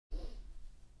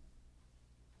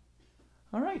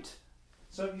All right.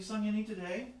 So have you sung any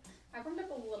today? I warmed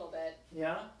up a little bit.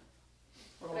 Yeah?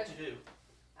 What did you do?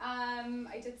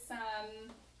 I did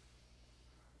some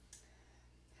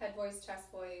head voice, chest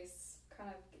voice, kind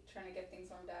of trying to get things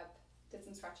warmed up. Did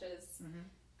some stretches.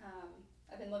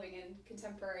 I've been living in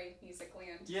contemporary music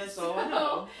land. Yes, so I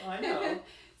know. I know.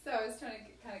 So I was trying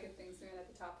to kind of get things moving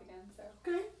at the top again. So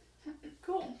Okay.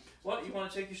 Cool. Well, you want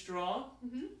to take your straw?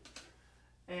 Mm-hmm.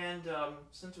 And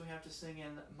since we have to sing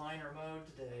in minor mode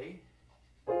today,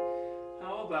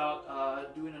 how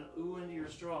about doing an ooh into your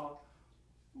straw?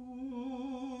 Ooh.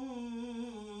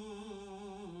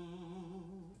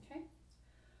 Okay.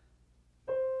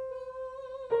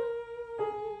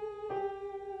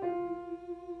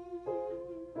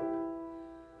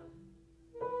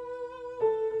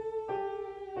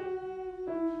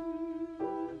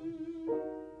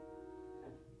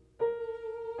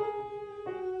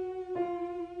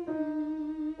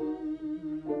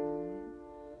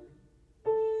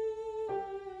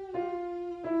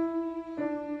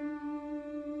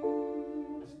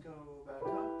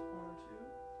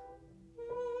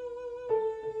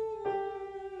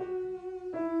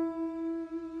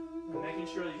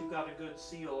 Sure that you've got a good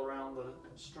seal around the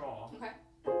straw. Okay.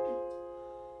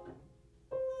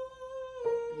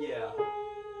 Yeah.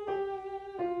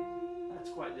 That's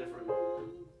quite different.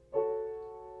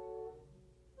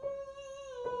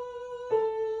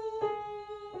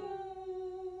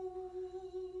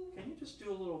 Can you just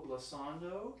do a little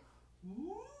glissando?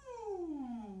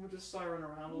 Ooh, just siren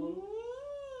around a little.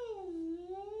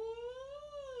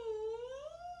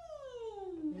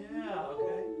 Yeah,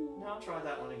 okay. Now try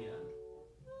that one again.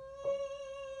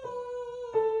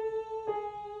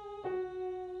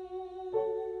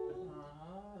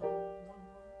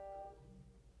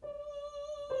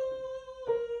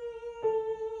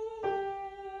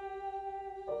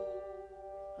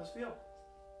 How's it feel?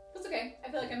 That's okay. I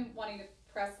feel like I'm wanting to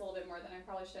press a little bit more than I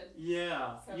probably should.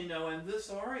 Yeah, So. you know, and this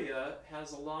aria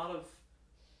has a lot of,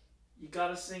 you got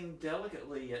to sing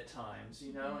delicately at times,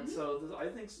 you know, and so I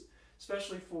think,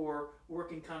 especially for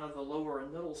working kind of the lower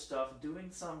and middle stuff, doing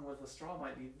some with a straw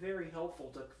might be very helpful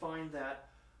to find that,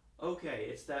 okay,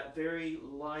 it's that very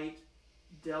light,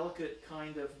 delicate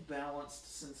kind of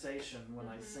balanced sensation when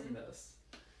I sing this.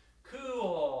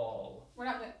 Cool! We're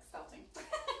not belting.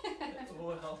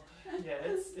 Well, yeah,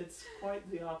 it's quite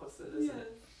the opposite, isn't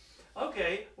it?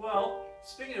 Okay, well,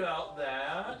 speaking about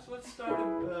that, let's start,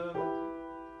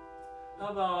 how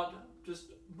about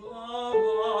just blah,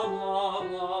 blah, blah,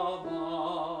 blah,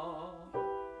 blah.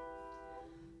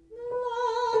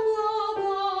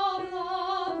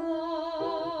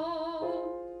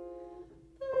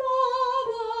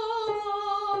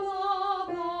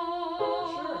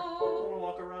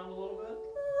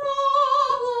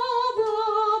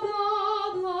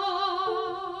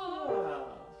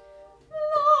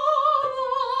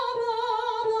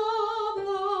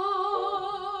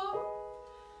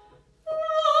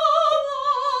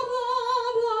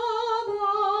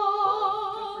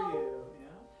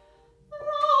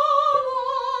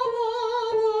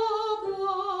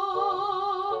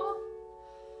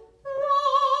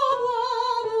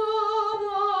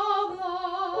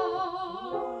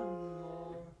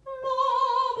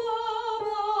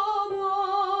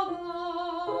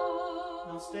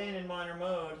 Staying in minor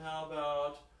mode, how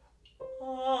about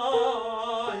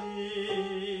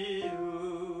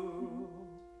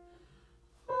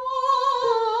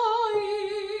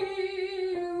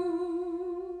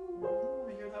Let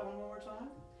me hear that one more time.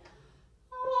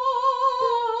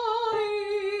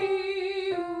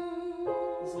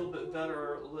 It's a little bit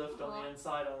better lift on the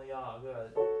inside on the ah,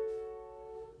 good.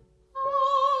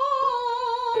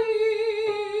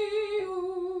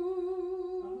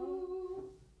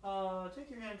 Take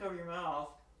your hand, cover your mouth,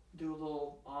 do a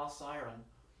little ah siren.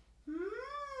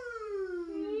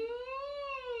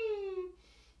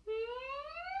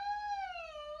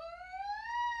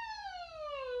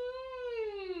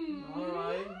 All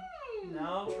right,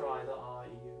 now try the ah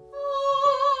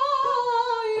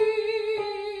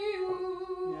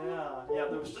yeah,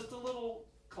 there was just a little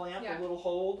clamp, a little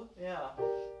hold, yeah.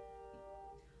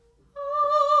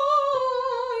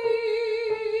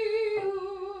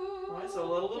 All right, so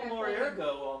let a little more air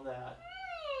go on that.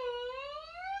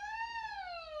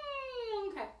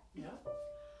 Okay. Yeah.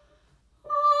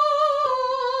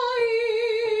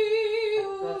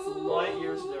 That's light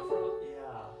years different,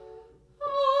 yeah.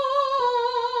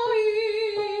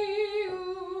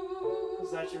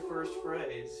 Because that's your first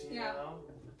phrase, you know?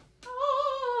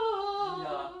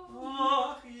 Yeah.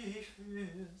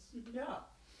 Yeah.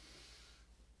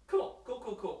 Cool.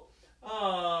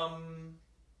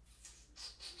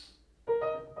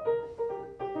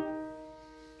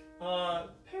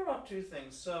 two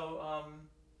things. So,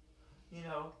 you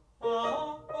know,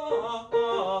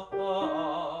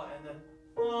 and then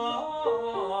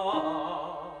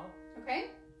Okay.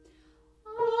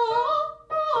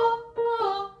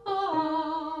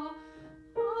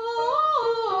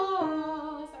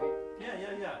 Sorry.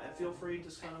 Yeah. And feel free to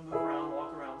just kind of move around,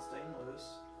 walk around, staying loose.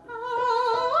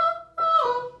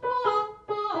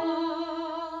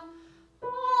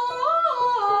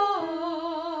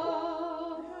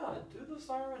 Yeah, do the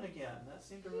siren again. That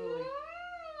seemed to really.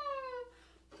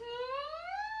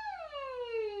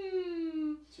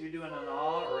 So you're doing an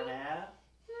ah or an ah?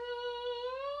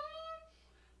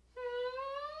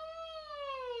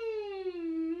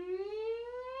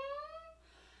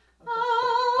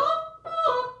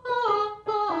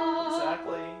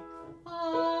 Exactly.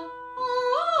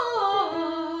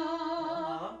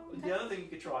 The other thing you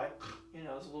could try, you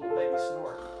know, is a little baby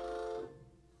snort.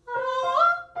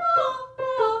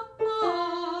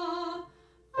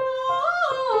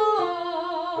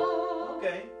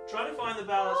 Okay, try to find the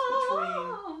balance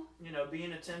between, you know,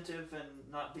 being attentive and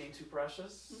not being too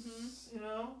precious. You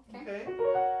know, okay.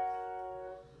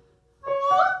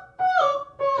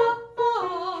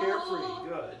 Carefree,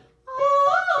 good.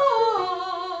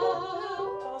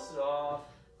 Toss it off.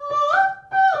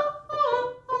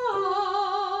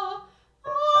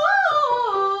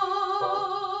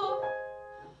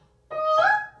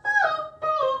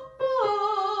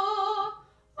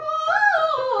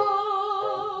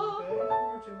 Okay, one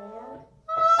or two more.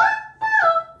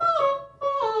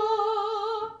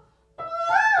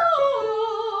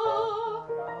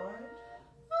 Alright.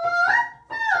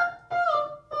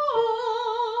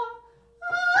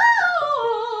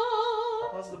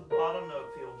 How's the bottom note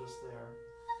feel just there?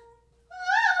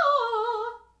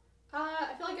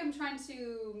 I feel like I'm trying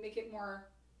to make it more,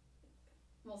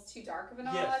 almost too dark of an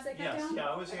Yes, as I get yes, down. yeah,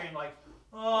 I was hearing like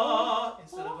ah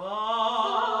instead of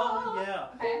ah. Yeah.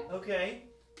 Okay. Okay.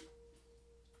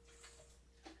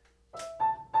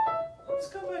 Let's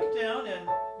go back down and,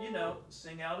 you know,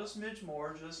 sing out a smidge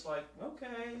more, just like,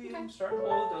 okay, I'm starting to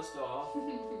blow the dust off.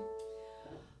 Ooh,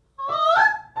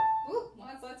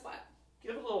 well, that's flat.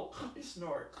 Give a little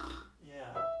snort.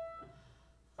 Yeah.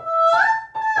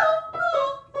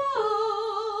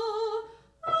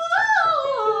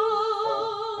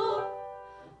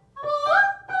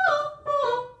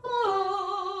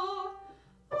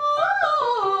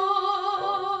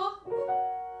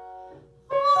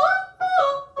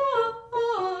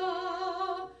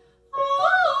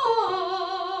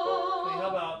 Okay, how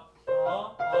about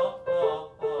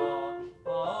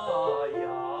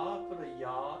ya? Put a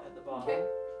ya at the bottom. Okay.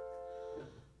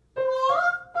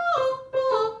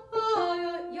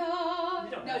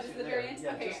 You don't No, have just to the there. very end?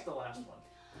 Yeah, Okay. just the last one.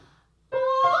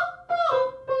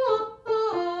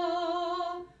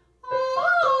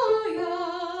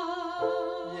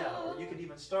 Yeah, or you could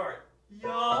even start.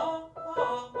 Ya,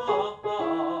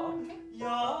 Okay.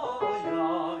 ya.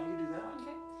 You do that.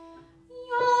 Okay.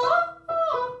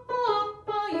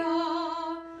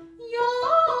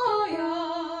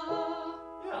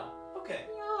 Yeah. Okay.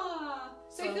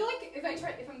 So I feel like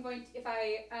if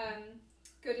I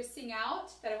go to sing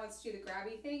out, that I want to do the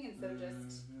grabby thing instead of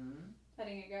just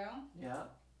letting it go. Yeah.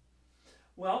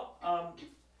 Well,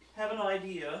 have an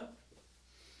idea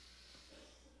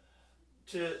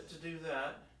to do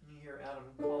that. You hear Adam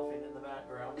coughing in the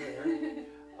background there.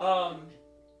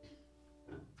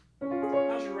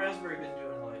 How's your raspberry been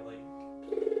doing lately?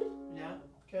 Yeah?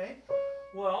 Okay.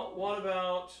 Well, what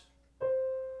about...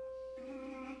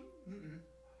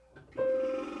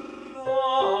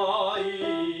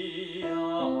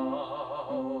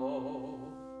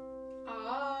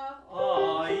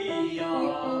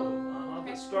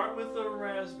 But start with the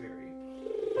raspberry.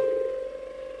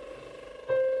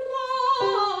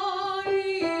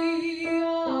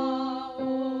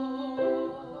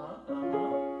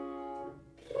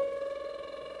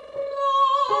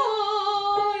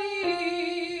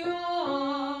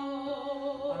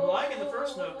 I'm liking the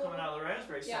first note coming out of the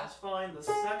raspberry. Sounds fine. The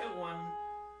second one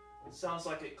sounds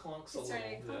like it clunks a little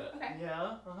bit. Okay.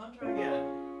 Yeah. Try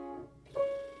again.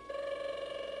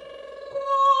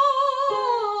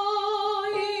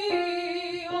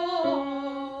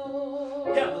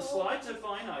 Yeah, the slide's a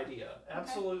fine idea.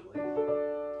 Absolutely.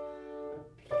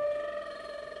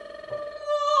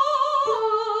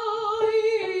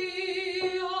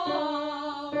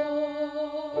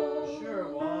 Sure,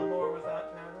 one more with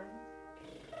that pattern.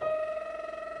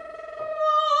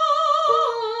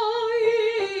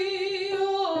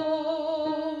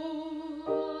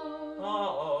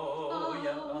 Oh,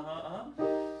 yeah,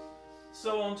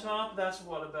 So on top, that's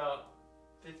what, about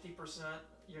 50% 20%,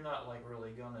 you're not like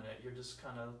really gunning it. You're just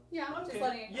kind of Yeah, okay. just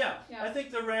letting it go. Yeah, Yeah. I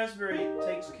think the raspberry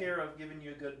takes care of giving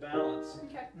you a good balance.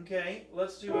 Okay. Okay,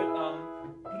 let's do it.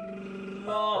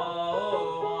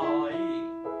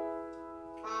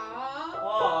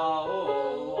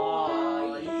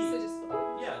 So just flip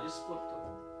it. Yeah, just flip them.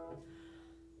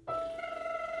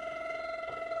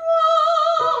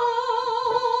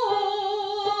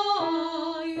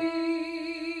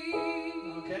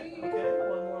 Okay,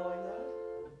 one more like that.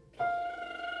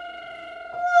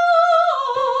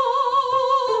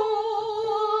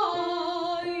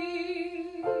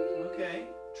 Okay,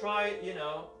 try,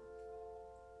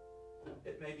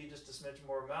 it may be just a smidge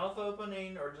more mouth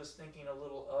opening or just thinking a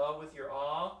little with your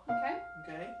ah. Okay.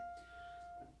 Okay.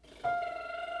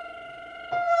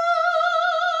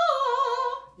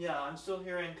 Yeah, I'm still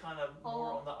hearing kind of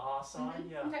more on the ah side.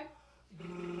 Yeah. Okay.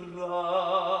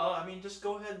 I mean, just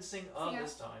go ahead and sing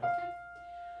this time.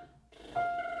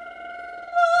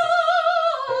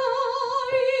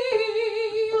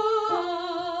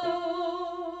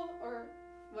 Or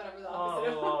whatever the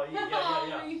opposite of.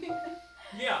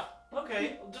 Yeah.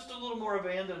 Okay. Just a little more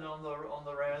abandon on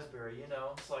the raspberry.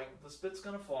 It's like the spit's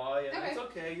gonna fly, and it's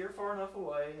okay. You're far enough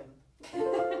away, and.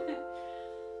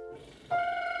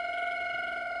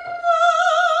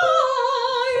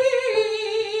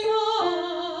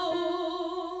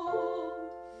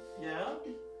 Yeah.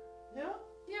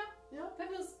 That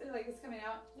feels like it's coming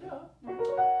out. Yeah.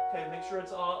 Okay, make sure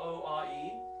it's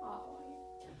ah-o-ah-e.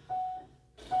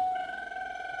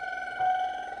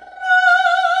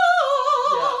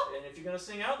 Yeah, and if you're going to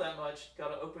sing out that much, got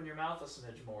to open your mouth a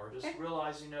smidge more. Just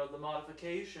realize, the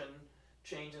modification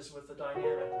changes with the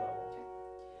dynamic level.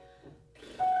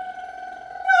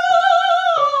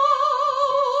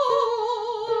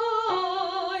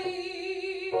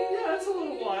 Yeah, it's a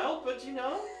little wild, but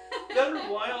better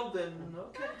wild than,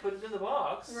 okay, put it in the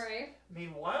box. Right. I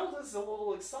mean, wild is a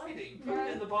little exciting. Put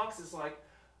it in the box is like,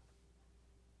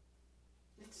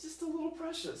 it's just a little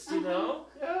precious, Yeah.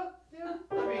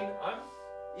 I mean, I'm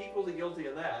equally guilty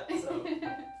of that, so.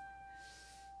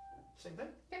 Same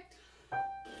thing? Okay.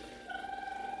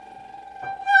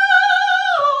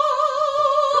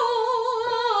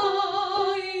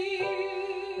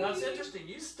 Now, it's interesting.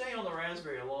 You stay on the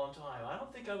raspberry a long time. I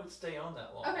don't think I would stay on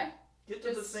that long. Okay. Get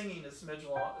to the singing a smidge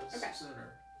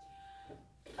sooner.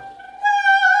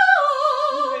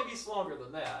 Maybe longer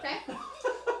than that. Okay.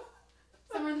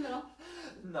 Somewhere in the middle.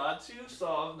 Not too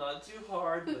soft, not too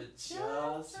hard, but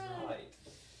just right.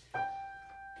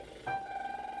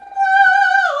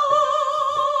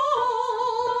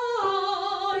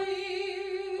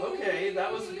 Okay,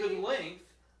 that was a good length.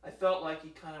 I felt like he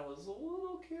kind of was a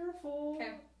little careful.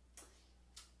 Okay.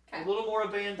 A little more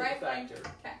abandon factor.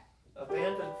 Okay.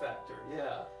 Abandon factor,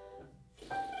 yeah.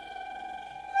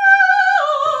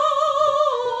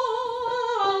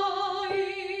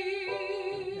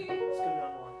 Let's go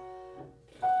down one.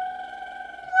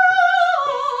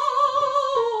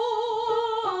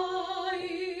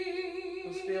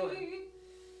 How's it feeling?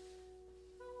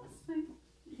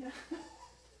 Yeah.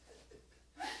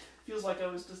 Feels like I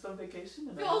was just on vacation.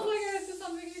 And Feels like I was just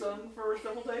on vacation. Sung for a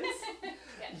couple days.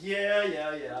 Yeah.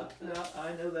 Yeah.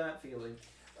 I know that feeling.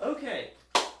 Okay.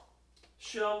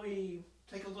 Shall we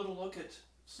take a little look at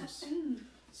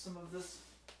some of this?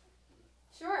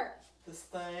 Sure. This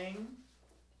thing.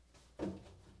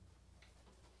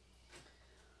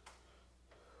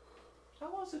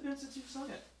 How long has it been since you've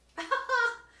sung it?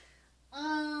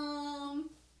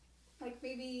 Like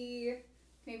maybe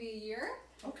a year.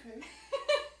 Okay.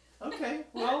 Okay.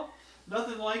 Well,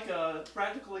 nothing like a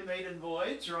practically maiden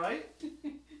voyage, right?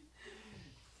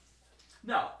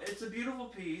 No, it's a beautiful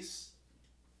piece.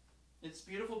 It's a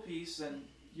beautiful piece, and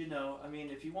I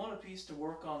mean, if you want a piece to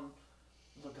work on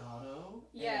legato,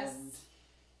 yes,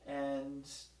 and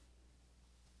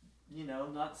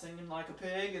not singing like a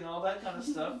pig and all that kind of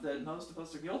stuff that most of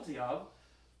us are guilty of,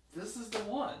 this is the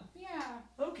one. Yeah.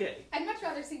 Okay. I'd much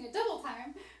rather sing it double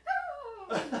time.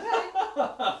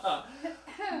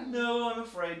 No, I'm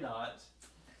afraid not.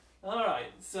 All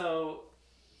right, so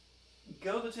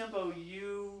go the tempo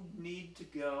you need to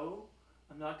go.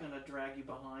 I'm not going to drag you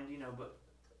behind, but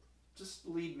just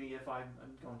lead me if I'm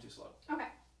going too slow. Okay.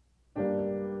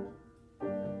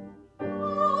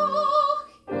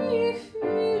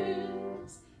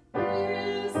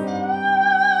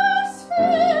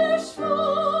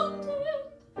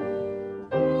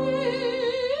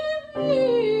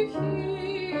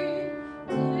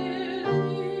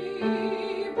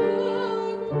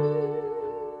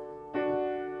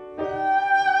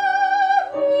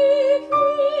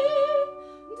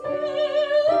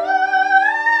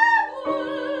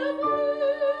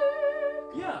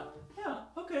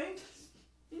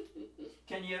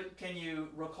 can you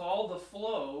recall the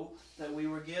flow that we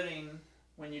were getting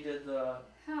when you did the?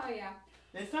 Oh yeah.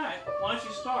 In fact, why don't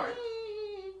you start?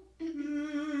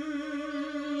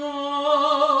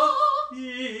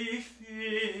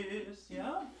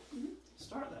 Yeah?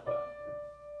 Start that way.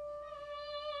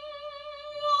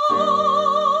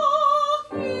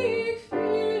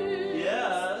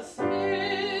 Yes.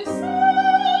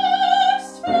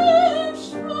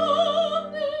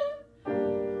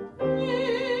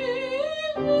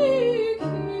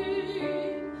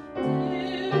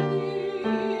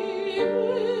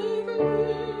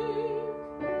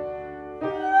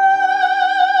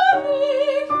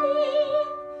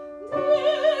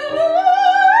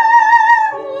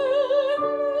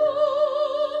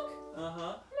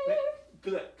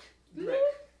 Glick, glick.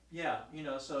 Yeah, you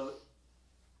know, so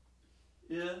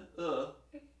glick,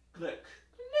 glick.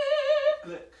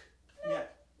 Yeah,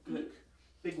 glick.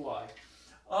 Big Y.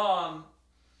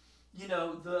 You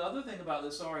know, the other thing about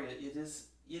this aria, it is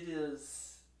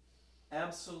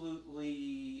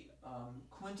absolutely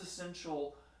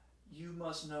quintessential. You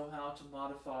must know how to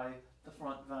modify the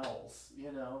front vowels,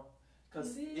 you know,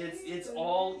 because it's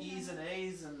all E's and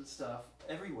A's and stuff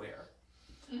everywhere.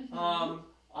 Mm-hmm.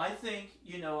 I think,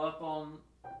 you know, up on,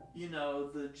 you know,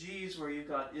 the G's where you've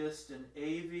got ist and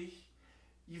ewig,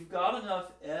 you've got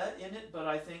enough in it, but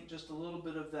I think just a little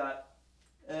bit of that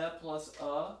plus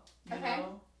you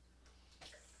know.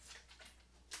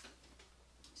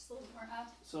 Just a little more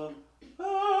So,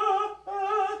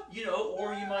 you know,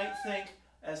 or you might think,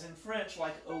 as in French,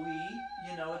 like OE,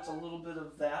 you know, it's a little bit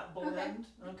of that blend,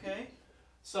 okay?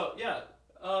 So, yeah,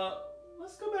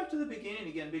 let's go back to the beginning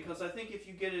again, because I think if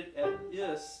you get it at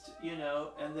ist, you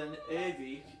know, and then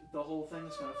ewig, the whole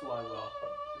thing's going to fly well.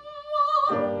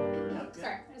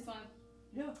 Sorry, I just want to...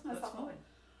 Yeah, that's fine.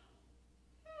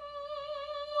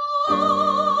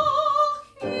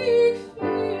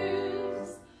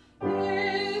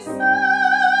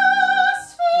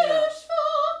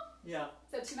 Yeah.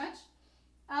 Is that too much?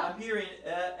 I'm hearing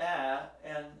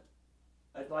and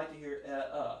I'd like to hear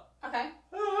Okay.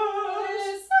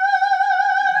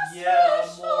 Yeah,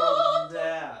 more of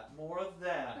that. More of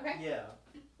that. Okay. Yeah.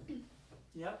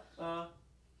 Yep. How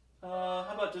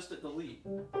about just at the lead?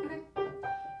 Okay.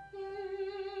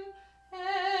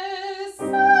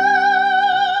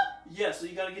 Yeah, so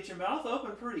you got to get your mouth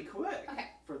open pretty quick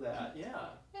for that.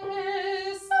 Yeah.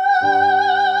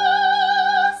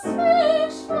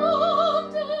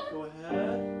 Go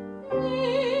ahead.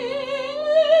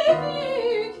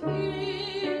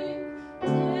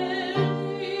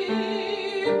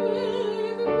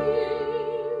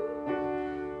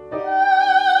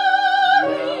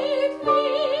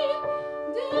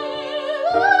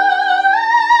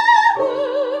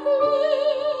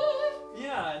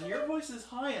 Yeah, and your voice is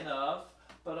high enough,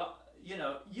 but you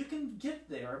know, you can get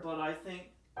there, but I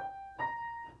think a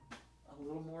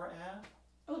little more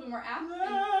A little bit more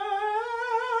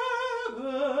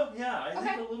yeah, I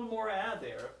think a little more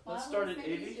there. Well, Let's start at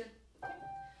 80.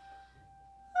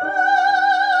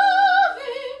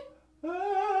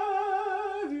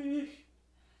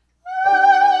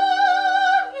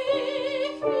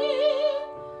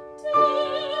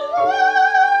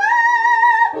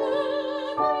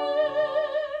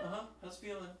 How's it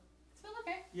feeling? It's feeling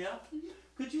okay. Yeah? Mm-hmm.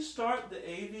 Could you start the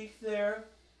ewig there?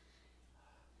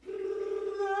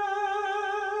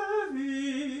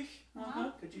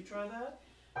 Could you try that?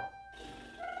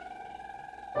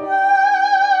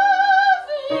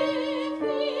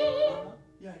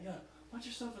 Yeah, yeah. Watch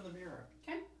yourself in the mirror.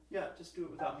 Okay. Yeah, just do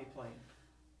it without me playing.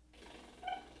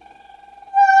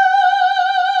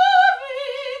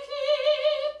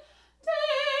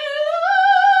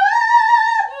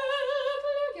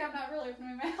 Yeah, I'm not really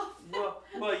opening my mouth.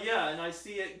 Well, yeah, and I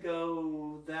see it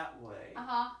go that way. Yeah,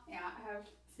 I have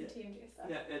some TMG stuff.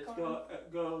 Yeah, it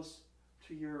goes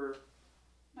to your...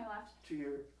 My left. To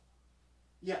your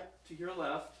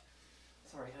left.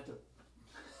 Sorry, I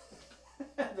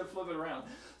had to flip it around.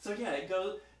 So yeah, it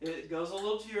goes a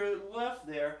little to your left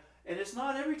there, and it's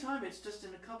not every time, it's just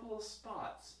in a couple of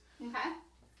spots. Okay.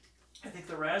 I think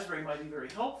the raspberry might be very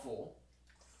helpful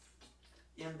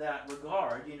in that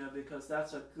regard, you know, because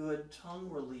that's a good tongue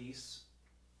release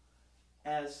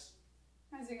as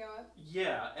you go up.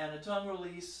 Yeah, and a tongue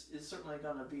release is certainly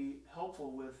going to be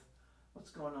helpful with what's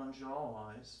going on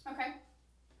jaw-wise. Okay.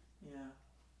 Yeah.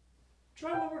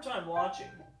 Try one more time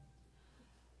watching.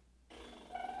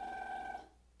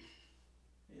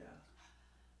 Yeah.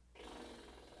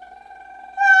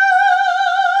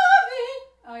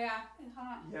 Oh yeah, it's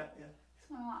hot. Yeah, yeah. It's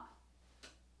going a lot.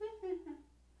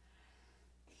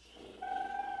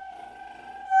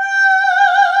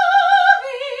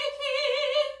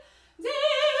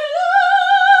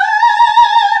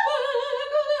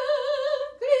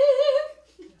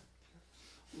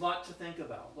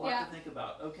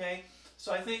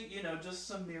 just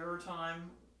some mirror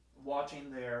time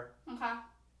watching there. Okay.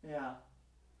 Yeah.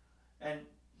 And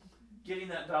getting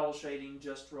that vowel shading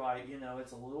just right.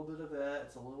 It's a little bit of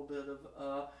it's a little bit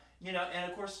of and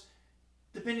of course,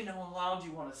 depending on how loud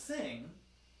you want to sing,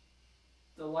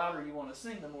 the louder you want to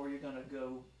sing, the more you're going to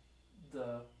go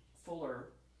the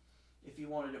fuller. If you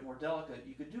wanted it more delicate,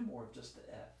 you could do more of just the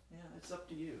F. Yeah, it's up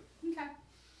to you. Okay.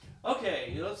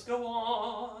 Okay, let's go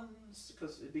on,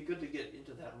 because it'd be good to get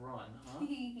into that run, huh?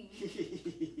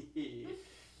 He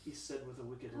said with a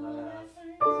wicked laugh.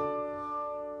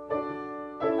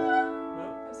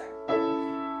 Nope. I'm sorry.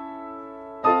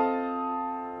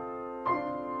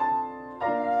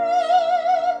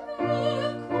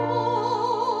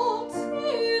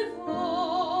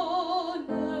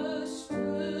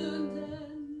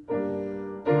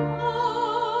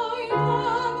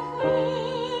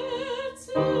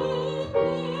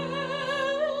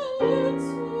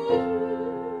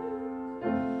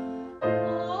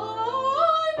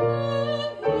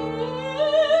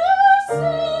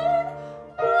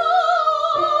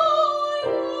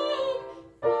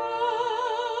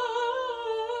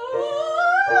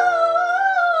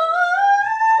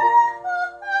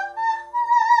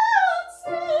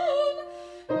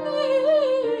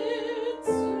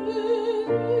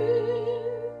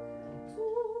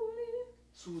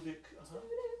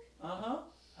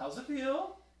 How's it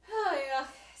feel? Oh yeah, it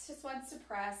just wants to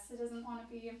press. It doesn't want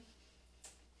to be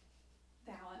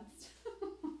balanced.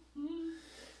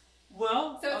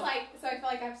 Well, so it's so I feel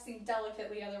like I have to sing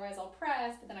delicately, otherwise I'll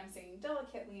press. But then I'm singing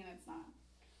delicately, and it's not.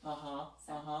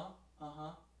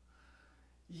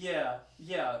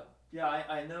 Yeah.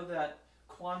 I know that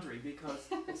quandary, because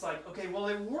it's like, okay, well,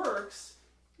 it works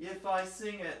if I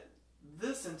sing at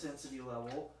this intensity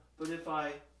level, but if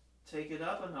I take it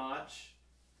up a notch,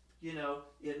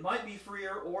 it might be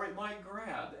freer or it might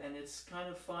grab, and it's kind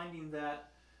of finding that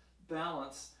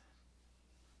balance.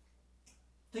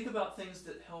 Think about things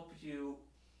that help you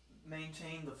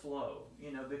maintain the flow,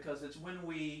 because it's when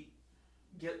we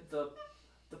get the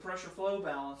pressure flow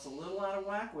balance a little out of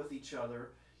whack with each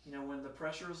other, when the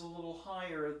pressure is a little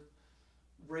higher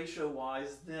ratio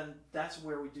wise, then that's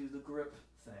where we do the grip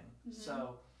thing.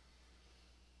 Mm-hmm.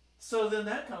 So then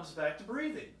that comes back to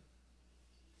breathing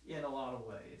in a lot of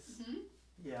ways. Mm-hmm.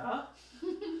 Yeah.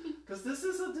 Because this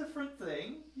is a different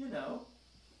thing,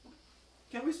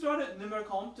 Can we start at numéro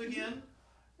compte again?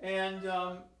 And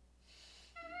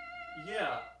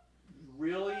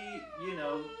really,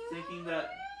 thinking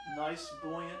that nice,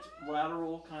 buoyant,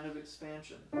 lateral kind of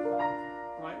expansion.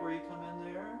 Right where you come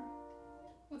in there.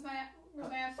 Where's my F?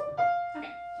 Okay.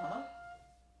 Uh-huh.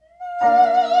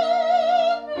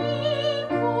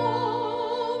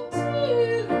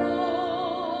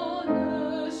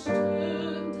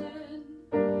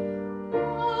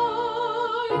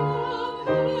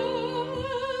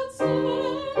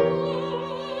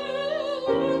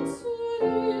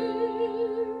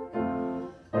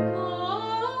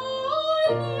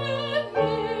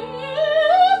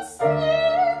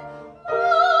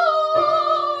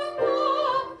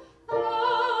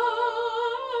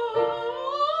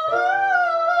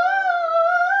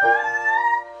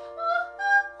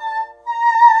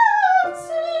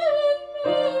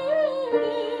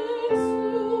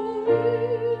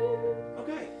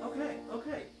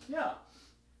 Okay. Yeah.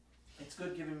 It's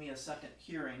good giving me a second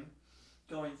hearing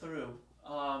going through.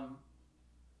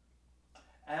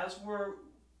 As we're,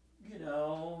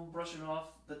 brushing off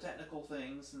the technical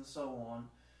things and so on,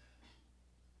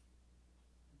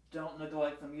 don't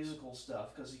neglect the musical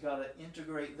stuff, because you got to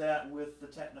integrate that with the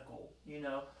technical,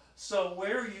 So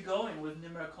where are you going with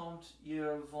Nimmer kommt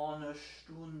ihr von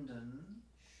Stunden?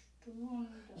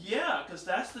 Yeah, because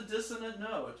that's the dissonant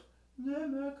note.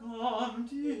 Nimmer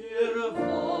kommt ihr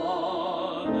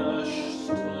von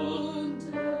Stunden.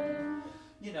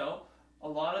 A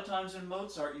lot of times in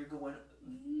Mozart you're going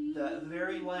that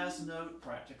very last note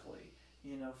practically.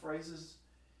 Phrases,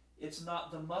 it's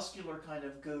not the muscular kind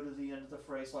of go to the end of the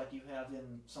phrase like you have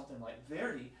in something like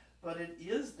Verdi, but it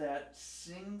is that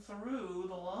sing through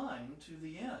the line to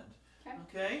the end.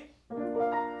 Okay?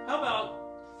 How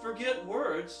about forget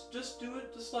words, just do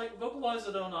it, just like vocalize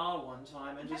it on ah one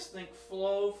time and just think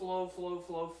flow, flow, flow,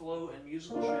 flow, flow, and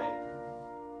musical shape.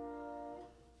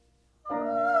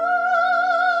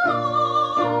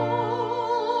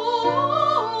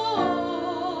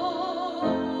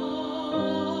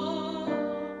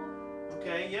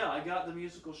 Okay, yeah, I got the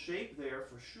musical shape there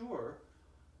for sure.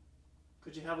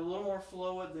 Could you have a little more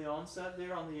flow at the onset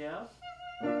there on the F?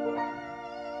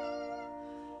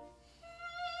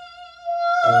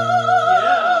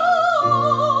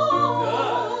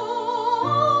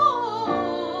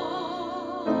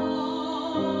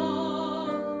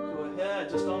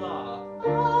 Good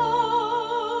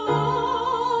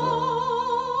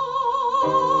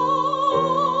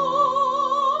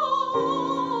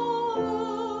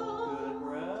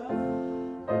breath.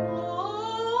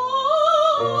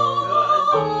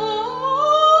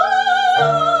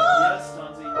 Yes,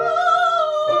 Stanzi.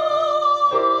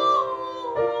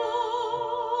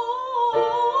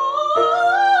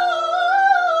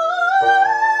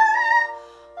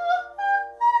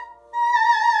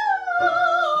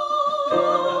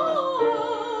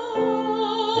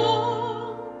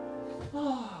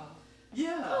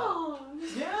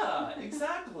 Yeah,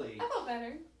 exactly. I felt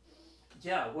better.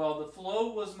 Yeah, well, the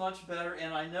flow was much better,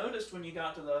 and I noticed when you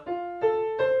got to the,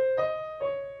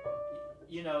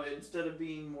 you know, instead of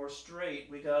being more straight,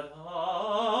 we got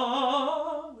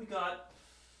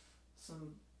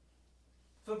some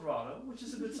vibrato, which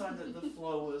is a good sign that the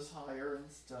flow was higher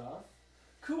and stuff.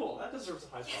 Cool, that deserves a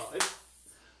high five.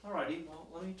 Alrighty, well,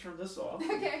 let me turn this off.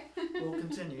 Okay. We'll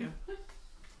continue.